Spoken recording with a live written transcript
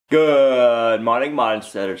Good morning, Modern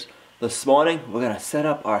Homesteaders. This morning, we're gonna set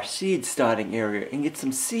up our seed starting area and get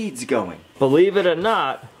some seeds going. Believe it or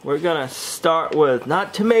not, we're gonna start with,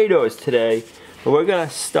 not tomatoes today, but we're gonna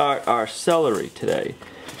start our celery today.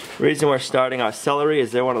 The reason we're starting our celery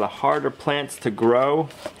is they're one of the harder plants to grow,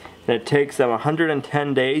 and it takes them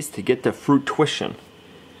 110 days to get to fruition.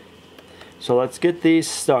 So let's get these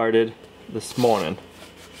started this morning.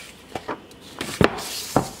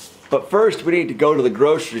 But first, we need to go to the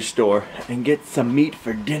grocery store and get some meat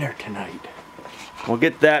for dinner tonight. We'll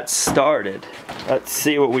get that started. Let's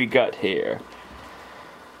see what we got here.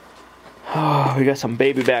 Oh, we got some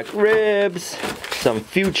baby back ribs, some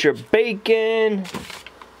future bacon,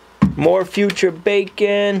 more future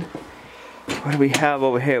bacon. What do we have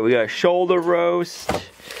over here? We got shoulder roast.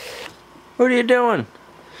 What are you doing?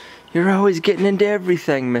 You're always getting into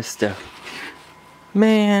everything, mister.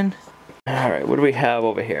 Man. Alright, what do we have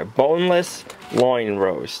over here? Boneless loin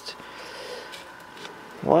roast.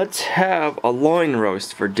 Let's have a loin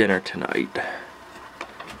roast for dinner tonight.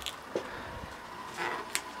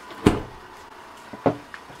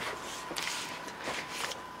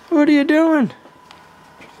 What are you doing?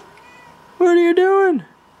 What are you doing?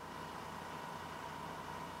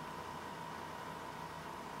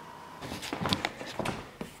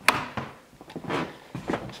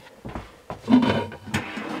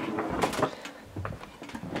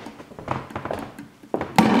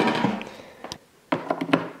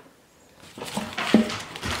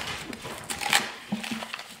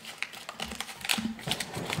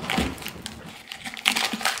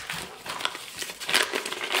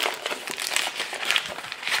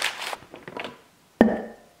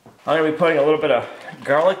 I'm going to be putting a little bit of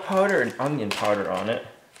garlic powder and onion powder on it.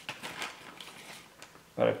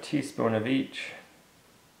 About a teaspoon of each.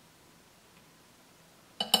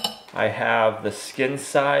 I have the skin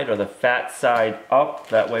side or the fat side up.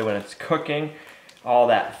 That way when it's cooking, all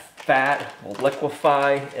that fat will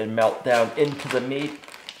liquefy and melt down into the meat.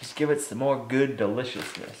 Just give it some more good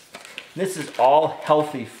deliciousness. This is all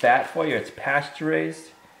healthy fat for you. It's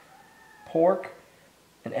pasture-raised pork.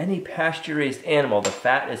 And any pasture-raised animal, the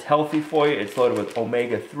fat is healthy for you. It's loaded with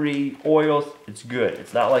omega-3 oils. It's good.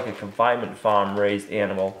 It's not like a confinement farm-raised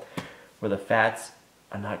animal where the fats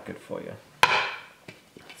are not good for you.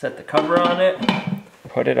 Set the cover on it.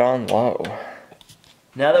 Put it on low.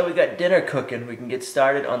 Now that we got dinner cooking, we can get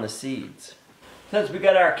started on the seeds. Since we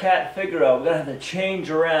got our cat Figaro, we're going to have to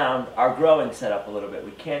change around our growing setup a little bit.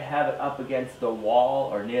 We can't have it up against the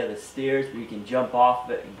wall or near the stairs, but you can jump off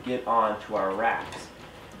of it and get onto our racks.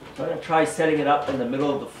 So I'm going to try setting it up in the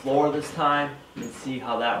middle of the floor this time and see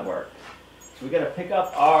how that works. So we're going to pick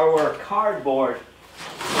up our cardboard,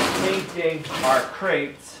 painting our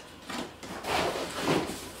crates.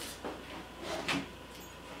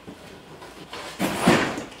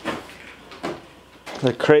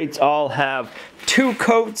 The crates all have 2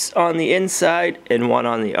 coats on the inside and 1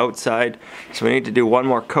 on the outside. So we need to do 1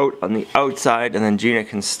 more coat on the outside and then Gina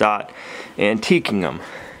can start antiquing them.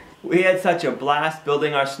 We had such a blast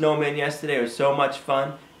building our snowman yesterday. It was so much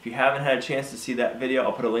fun. If you haven't had a chance to see that video,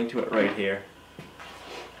 I'll put a link to it right here.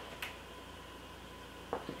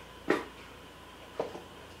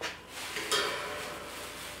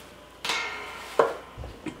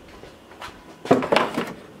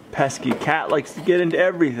 Pesky cat likes to get into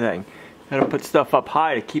everything. Gotta put stuff up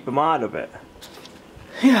high to keep him out of it.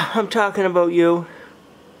 Yeah, I'm talking about you.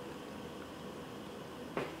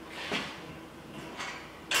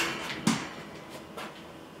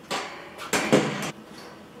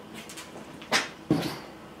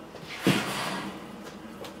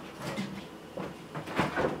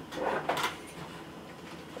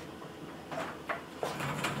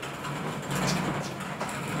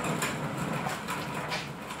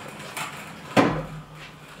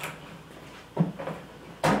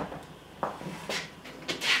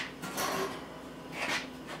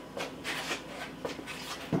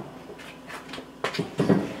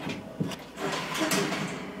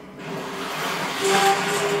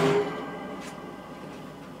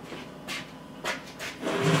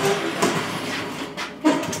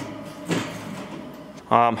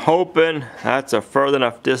 I'm hoping that's a further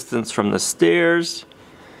enough distance from the stairs.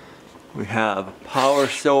 We have a power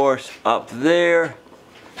source up there,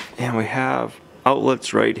 and we have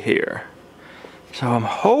outlets right here. So I'm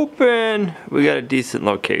hoping we got a decent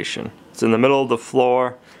location. It's in the middle of the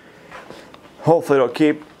floor. Hopefully it'll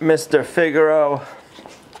keep Mr. Figaro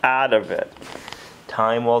out of it.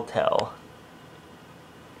 Time will tell.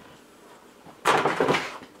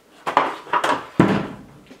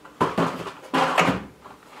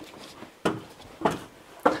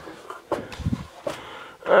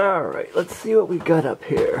 let's see what we got up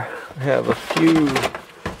here. I have a few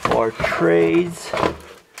more trays.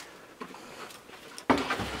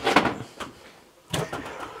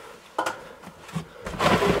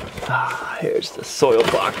 Here's the soil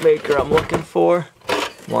block maker I'm looking for.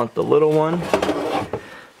 Want the little one.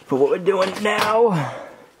 But what we're doing now, a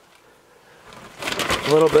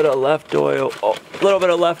little bit of leftover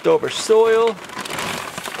soil.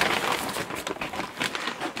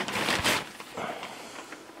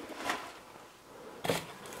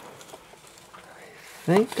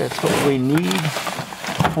 I think that's what we need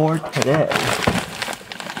for today.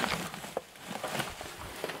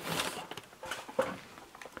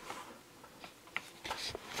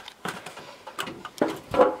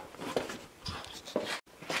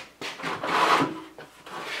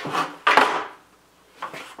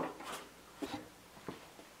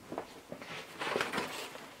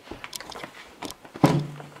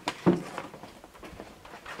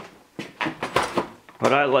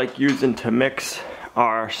 What I like using to mix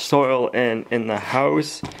our soil in the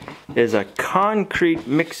house is a concrete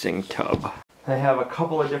mixing tub. I have a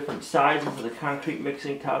couple of different sizes of the concrete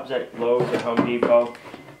mixing tubs at Lowe's and Home Depot.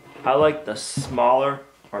 I like the smaller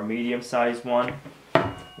or medium sized one.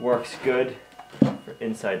 Works good for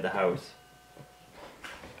inside the house.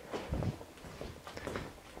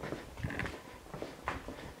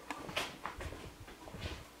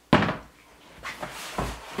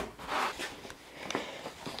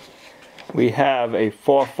 We have a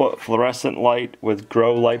 4-foot fluorescent light with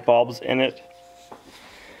grow light bulbs in it.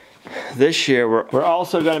 This year we're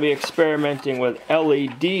also going to be experimenting with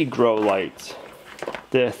LED grow lights.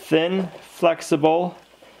 They're thin, flexible,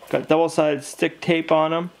 got double-sided stick tape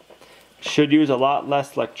on them. Should use a lot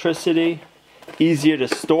less electricity. Easier to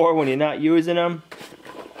store when you're not using them.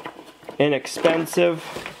 Inexpensive.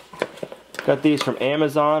 Got these from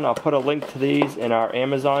Amazon. I'll put a link to these in our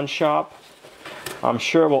Amazon shop. I'm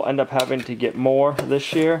sure we'll end up having to get more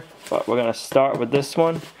this year, but we're going to start with this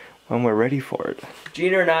one when we're ready for it.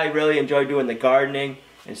 Gina and I really enjoy doing the gardening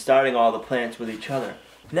and starting all the plants with each other.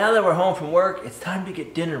 Now that we're home from work, it's time to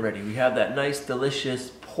get dinner ready. We have that nice,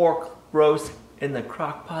 delicious pork roast in the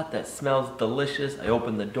crock pot that smells delicious. I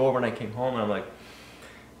opened the door when I came home and I'm like,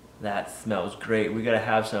 that smells great. We got to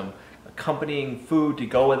have some accompanying food to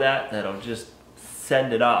go with that that'll just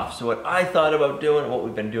send it off. So what I thought about doing, what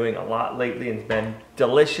we've been doing a lot lately and it's been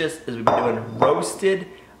delicious, is we've been doing roasted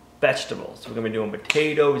vegetables. So we're gonna be doing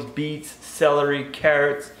potatoes, beets, celery,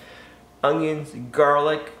 carrots, onions,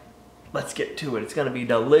 garlic. Let's get to it. It's gonna be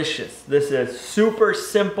delicious. This is super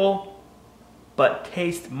simple, but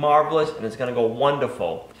tastes marvelous and it's gonna go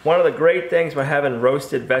wonderful. One of the great things by having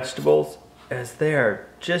roasted vegetables is they're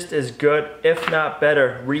just as good, if not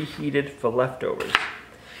better, reheated for leftovers.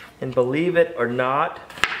 And believe it or not,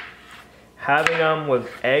 having them with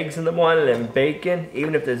eggs in the morning and bacon,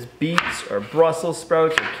 even if there's beets or Brussels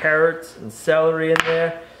sprouts or carrots and celery in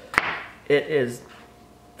there, it is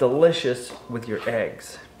delicious with your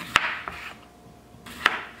eggs.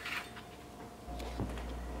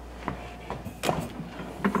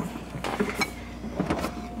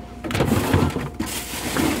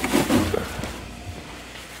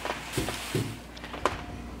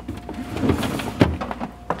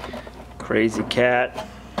 Crazy cat.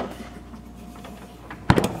 I'm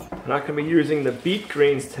not going to be using the beet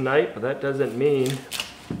greens tonight, but that doesn't mean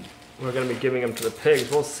we're going to be giving them to the pigs.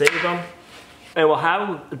 We'll save them, and we'll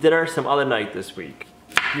have dinner some other night this week.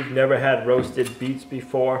 If you've never had roasted beets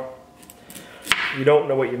before, you don't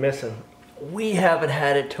know what you're missing. We haven't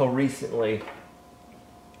had it till recently,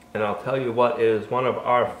 and I'll tell you what, it is one of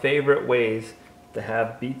our favorite ways to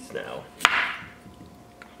have beets now.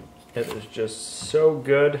 It is just so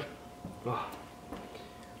good. Oh.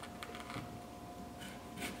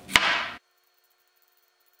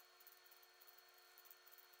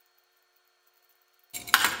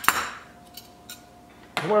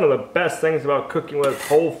 One of the best things about cooking with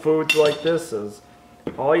whole foods like this is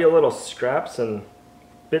all your little scraps and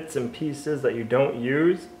bits and pieces that you don't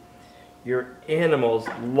use, your animals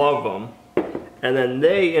love them, and then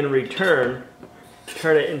they in return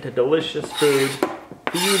turn it into delicious food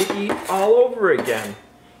for you to eat all over again.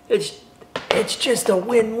 It's just a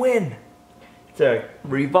win-win. It's a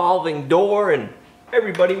revolving door and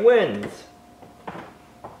everybody wins.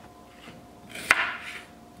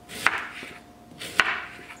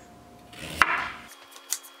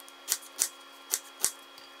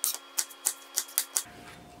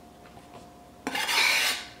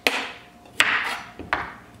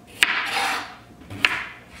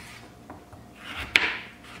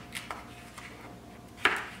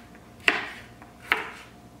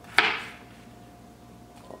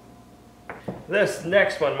 This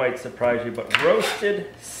next one might surprise you, but roasted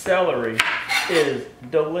celery is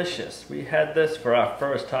delicious. We had this for our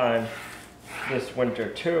first time this winter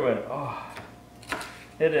too, and oh,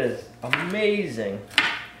 it is amazing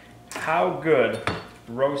how good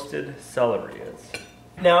roasted celery is.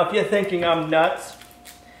 Now, if you're thinking I'm nuts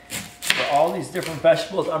for all these different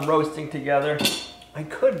vegetables I'm roasting together, I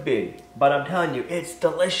could be, but I'm telling you, it's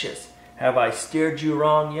delicious. Have I steered you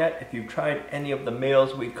wrong yet? If you've tried any of the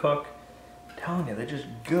meals we cook, I'm telling you, they're just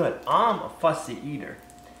good. I'm a fussy eater,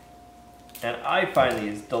 and I find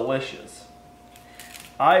these delicious.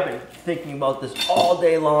 I've been thinking about this all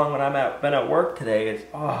day long when been at work today. It's,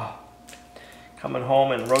 oh, coming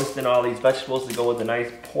home and roasting all these vegetables to go with the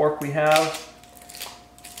nice pork we have.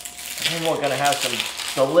 And then we're gonna have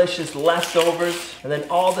some delicious leftovers. And then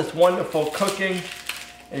all this wonderful cooking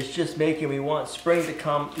is just making me want spring to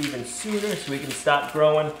come even sooner so we can start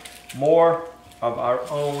growing more of our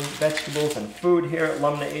own vegetables and food here at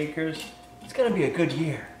Lumnah Acres. It's gonna be a good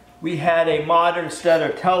year. We had a modern homesteader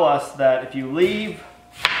tell us that if you leave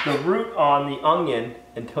the root on the onion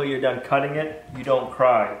until you're done cutting it, you don't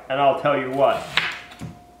cry. And I'll tell you what,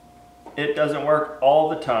 it doesn't work all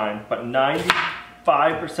the time, but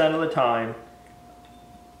 95% of the time,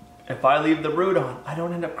 if I leave the root on, I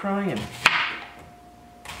don't end up crying.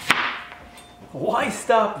 Why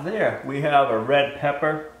stop there? We have a red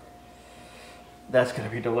pepper. That's gonna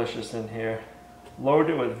be delicious in here.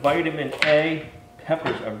 Loaded with vitamin A.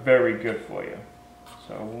 Peppers are very good for you.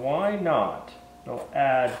 So why not? It'll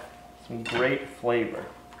add some great flavor.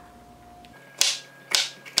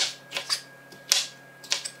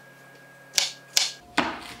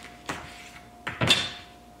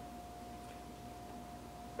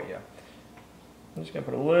 Yeah. I'm just gonna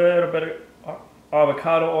put a little bit of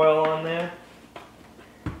avocado oil on there.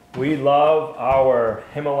 We love our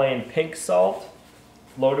Himalayan pink salt,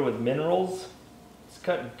 loaded with minerals. It's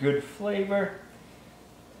got good flavor.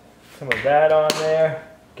 Some of that on there.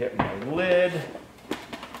 Get my lid.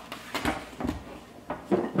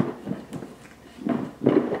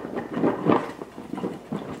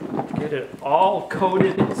 Get it all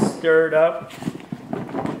coated and stirred up.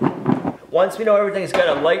 Once we know everything's got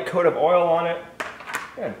a light coat of oil on it,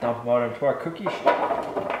 we're gonna dump them out into our cookie sheet.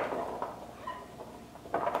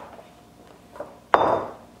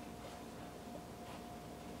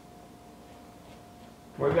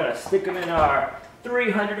 We're gonna stick them in our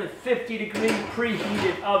 350-degree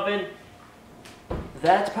preheated oven.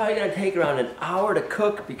 That's probably gonna take around an hour to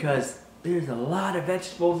cook because there's a lot of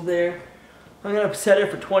vegetables there. I'm gonna set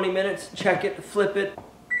it for 20 minutes, check it, flip it.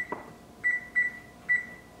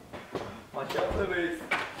 Watch out, Libby.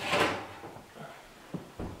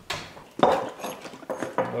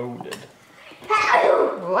 Loaded.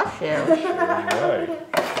 Bless you. Right.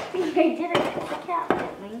 I didn't get the cat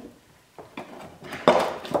with me.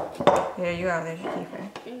 There you go, there's your kefir.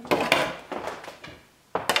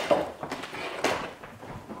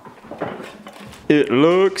 It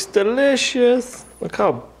looks delicious. Look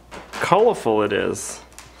how colorful it is.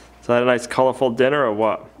 Is that a nice colorful dinner or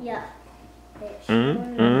what? Yeah.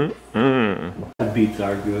 The beets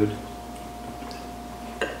are good.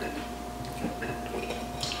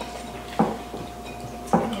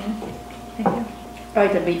 I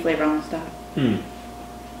like the beet flavor on the stuff.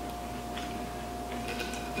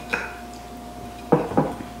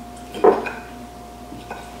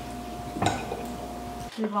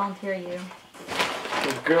 We volunteer you.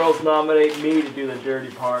 The girls nominate me to do the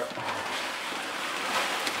dirty part.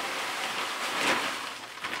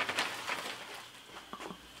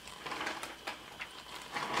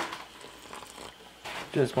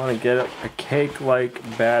 Just want to get a cake-like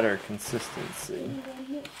batter consistency.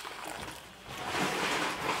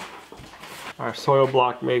 Our soil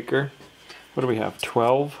block maker. What do we have?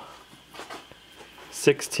 12?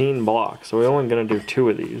 16 blocks. So we're only going to do 2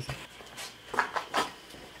 of these.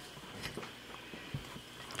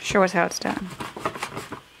 Show us how it's done.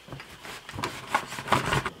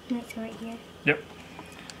 Next right here. Yep.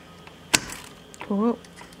 Ooh.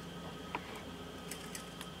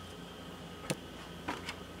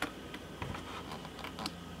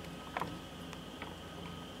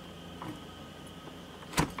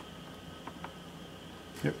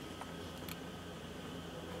 Yep.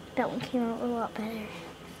 That one came out a lot better.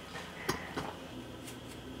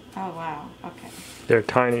 Oh wow, okay. They're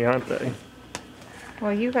tiny, aren't they?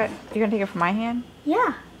 Well, you're gonna take it from my hand?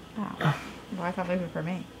 Yeah. Oh. Well, I thought it was for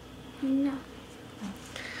me. No.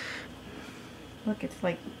 Look, it's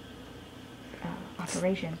like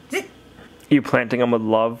operation. You planting them with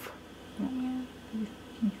love Yeah. Can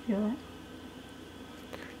you feel that?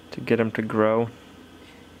 to get them to grow.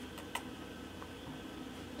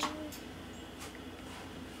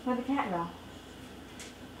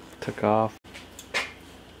 took off.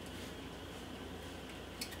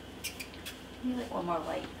 Maybe like one more light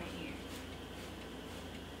right here.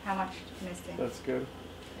 How much missing? That's good.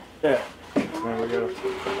 Yeah. There we go.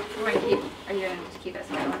 Are you gonna just keep that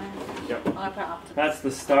side on there? Yep. I'm gonna put it off to That's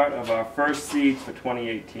the start of our first seeds for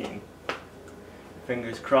 2018.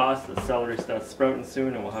 Fingers crossed the celery starts sprouting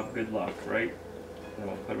soon and we'll have good luck, right? And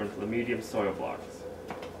we'll put them into the medium soil blocks.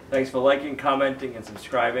 Thanks for liking, commenting, and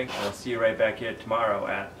subscribing, and I'll see you right back here tomorrow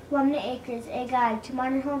at Lumnah Acres, a guide to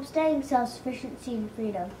modern homesteading, self-sufficiency, and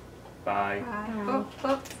freedom. Bye. Bye.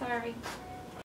 Oh, sorry.